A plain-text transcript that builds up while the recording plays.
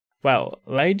Well,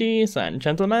 ladies and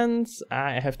gentlemen,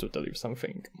 I have to tell you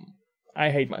something. I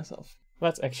hate myself.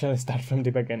 Let's actually start from the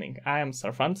beginning. I am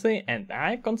Sir Fancy and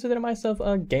I consider myself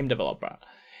a game developer.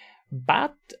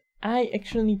 But I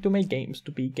actually need to make games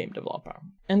to be game developer.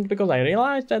 And because I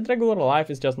realized that regular life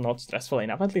is just not stressful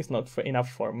enough, at least not enough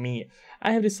for me,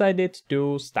 I have decided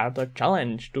to start a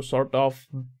challenge to sort of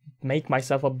make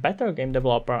myself a better game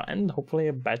developer and hopefully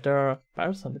a better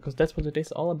person, because that's what it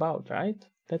is all about, right?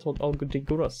 That's what all good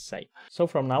gurus say. So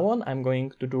from now on, I'm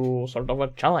going to do sort of a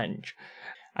challenge.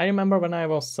 I remember when I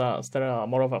was still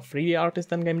more of a 3D artist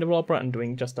than game developer and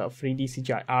doing just a 3D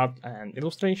CGI art and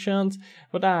illustrations.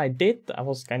 What I did, I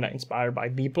was kind of inspired by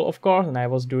people, of course, and I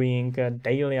was doing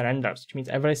daily renders, which means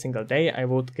every single day I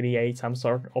would create some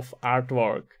sort of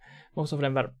artwork. Most of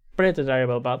them were pretty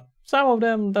terrible, but some of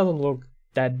them doesn't look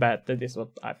that bad. That is what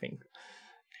I think.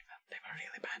 They were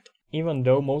really bad. Even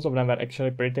though most of them were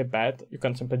actually pretty bad, you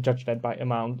can simply judge that by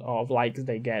amount of likes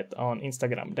they get on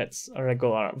Instagram. That's a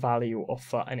regular value of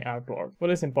any artwork.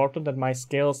 What is important that my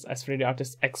skills as 3D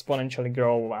artist exponentially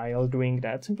grow while doing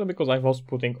that, simply because I was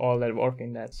putting all that work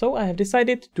in that. So I have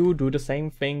decided to do the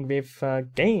same thing with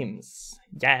games.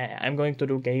 Yeah, I'm going to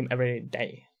do game every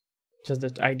day. Just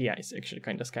that idea is actually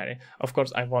kind of scary. Of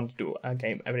course, I want to do a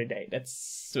game every day.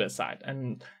 That's suicide.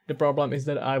 And the problem is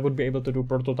that I would be able to do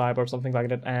prototype or something like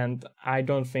that. And I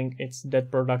don't think it's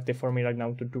that productive for me right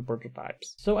now to do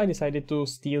prototypes. So I decided to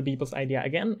steal people's idea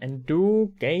again and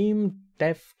do game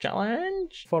dev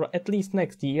challenge for at least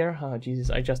next year. Oh,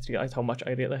 Jesus, I just realized how much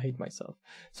I really hate myself.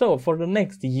 So for the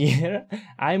next year,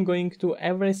 I'm going to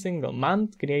every single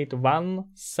month create one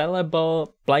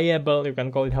sellable, playable, you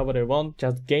can call it however you want,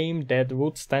 just game that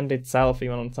would stand itself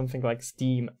even on something like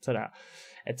Steam, etc.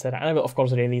 etc. And I will of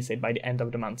course release it by the end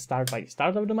of the month. Start by the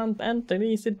start of the month and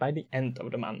release it by the end of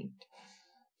the month.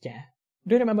 Yeah.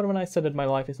 Do you remember when I said that my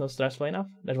life is not stressful enough?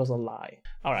 That was a lie.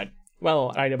 Alright.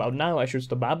 Well, right about now I should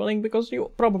stop babbling because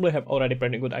you probably have already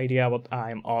pretty good idea what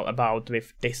I'm all about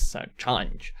with this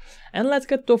challenge. And let's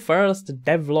get to first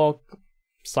devlog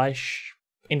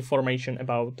 / information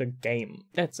about the game.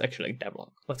 That's actually devlog.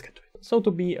 Let's get to it. So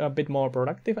to be a bit more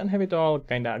productive and have it all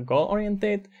kinda goal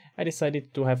oriented, I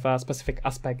decided to have specific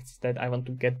aspects that I want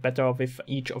to get better with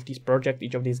each of these projects,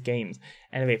 each of these games.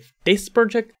 And with this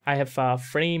project, I have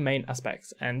 3 main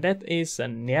aspects, and that is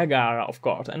Niagara, of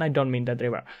course, and I don't mean that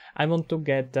river. I want to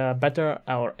get better,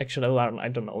 or actually learn, I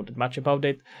don't know that much about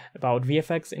it, about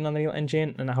VFX in Unreal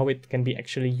Engine and how it can be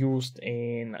actually used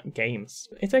in games.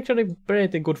 It's actually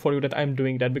pretty good for you that I'm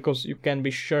doing that, because you can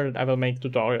be sure that I will make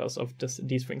tutorials of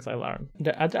these things I learned.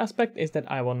 The other aspect is that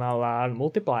I wanna learn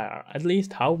multiplayer, at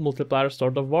least how multiplayer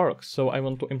sort of works, so I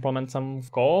want to implement some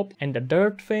co-op. And the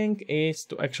third thing is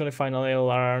to actually finally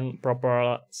learn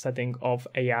proper setting of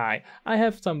AI. I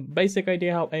have some basic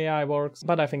idea how AI works,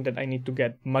 but I think that I need to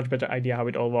get much better idea how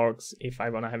it all works if I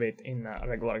wanna have it in a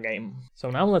regular game. So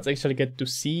now let's actually get to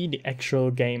see the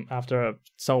actual game after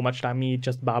so much time me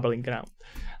just babbling around.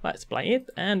 Let's play it,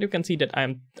 and you can see that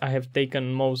I have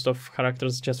taken most of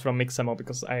characters just from Mixamo,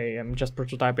 because I am just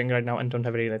prototyping right now and don't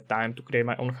have really time to create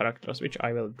my own characters, which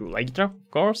I will do later, of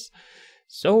course.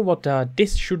 So what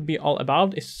this should be all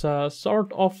about is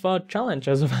sort of a challenge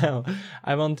as well.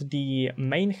 I want the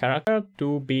main character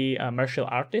to be a martial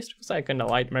artist, because I kinda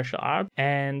like martial art,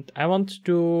 and I want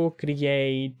to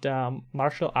create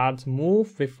martial arts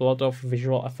move with a lot of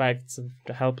visual effects, with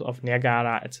the help of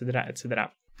Niagara, etc,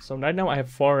 etc. So right now I have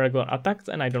 4 regular attacks,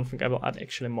 and I don't think I will add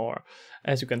actually more.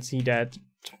 As you can see that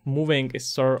moving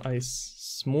is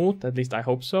smooth, at least I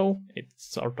hope so. It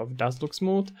sort of does look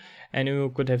smooth. And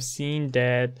you could have seen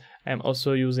that I'm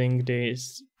also using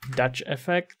this Dutch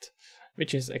effect,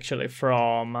 which is actually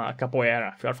from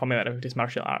Capoeira, if you are familiar with this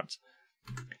martial arts.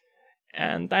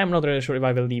 And I'm not really sure if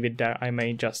I will leave it there. I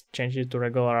may just change it to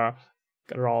regular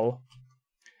roll.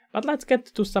 But let's get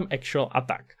to some actual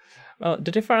attack. Well,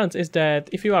 the difference is that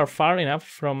if you are far enough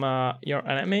from your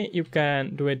enemy, you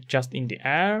can do it just in the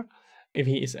air. If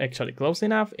he is actually close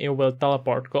enough, you will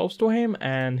teleport close to him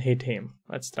and hit him.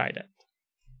 Let's try that.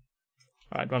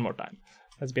 Alright, one more time.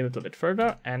 Let's be a little bit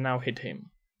further and now hit him.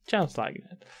 Just like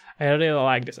that. I really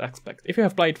like this aspect. If you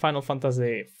have played Final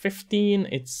Fantasy 15,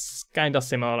 it's kinda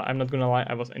similar. I'm not gonna lie,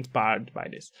 I was inspired by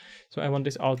this. So I want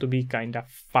this all to be kinda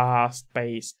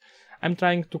fast-paced. I'm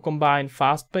trying to combine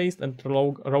fast-paced and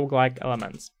roguelike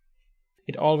elements.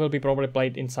 It all will be probably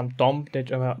played in some tomb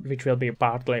which will be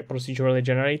partly procedurally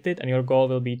generated, and your goal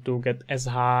will be to get as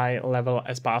high level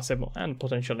as possible and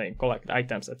potentially collect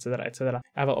items, etc, etc.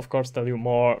 I will of course tell you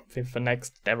more with the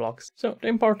next devlogs. So the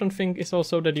important thing is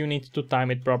also that you need to time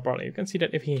it properly. You can see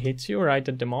that if he hits you right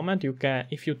at the moment,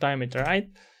 if you time it right,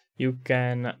 you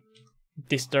can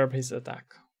disturb his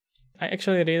attack. I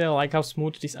actually really like how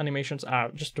smooth these animations are.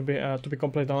 Just to be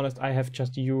completely honest, I have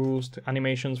just used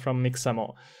animations from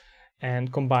Mixamo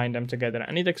and combined them together,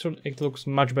 and it looks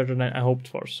much better than I hoped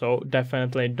for. So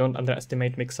definitely don't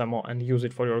underestimate Mixamo and use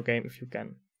it for your game if you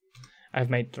can. I've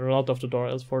made a lot of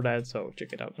tutorials for that, so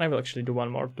check it out. And I will actually do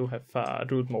one more to have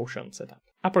root motion set up.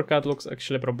 Uppercut looks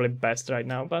actually probably best right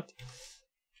now, but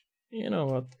you know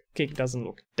what? Kick doesn't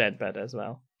look that bad as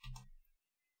well.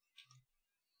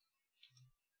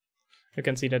 You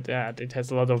can see that it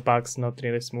has a lot of bugs, not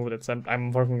really smooth.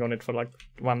 I'm working on it for like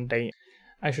 1 day.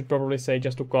 I should probably say,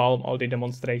 just to calm all the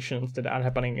demonstrations that are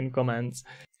happening in comments,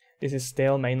 this is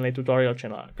still mainly tutorial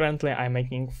channel. Currently I'm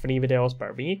making 3 videos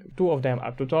per week. 2 of them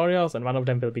are tutorials and 1 of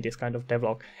them will be this kind of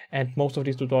devlog. And most of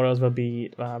these tutorials will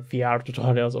be VR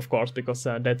tutorials, of course, because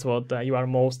that's what you are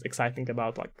most excited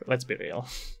about, like, let's be real.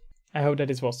 I hope that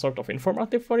this was sort of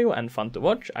informative for you and fun to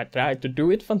watch. I tried to do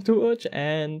it fun to watch,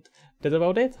 and that's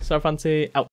about it. Sarfancy out.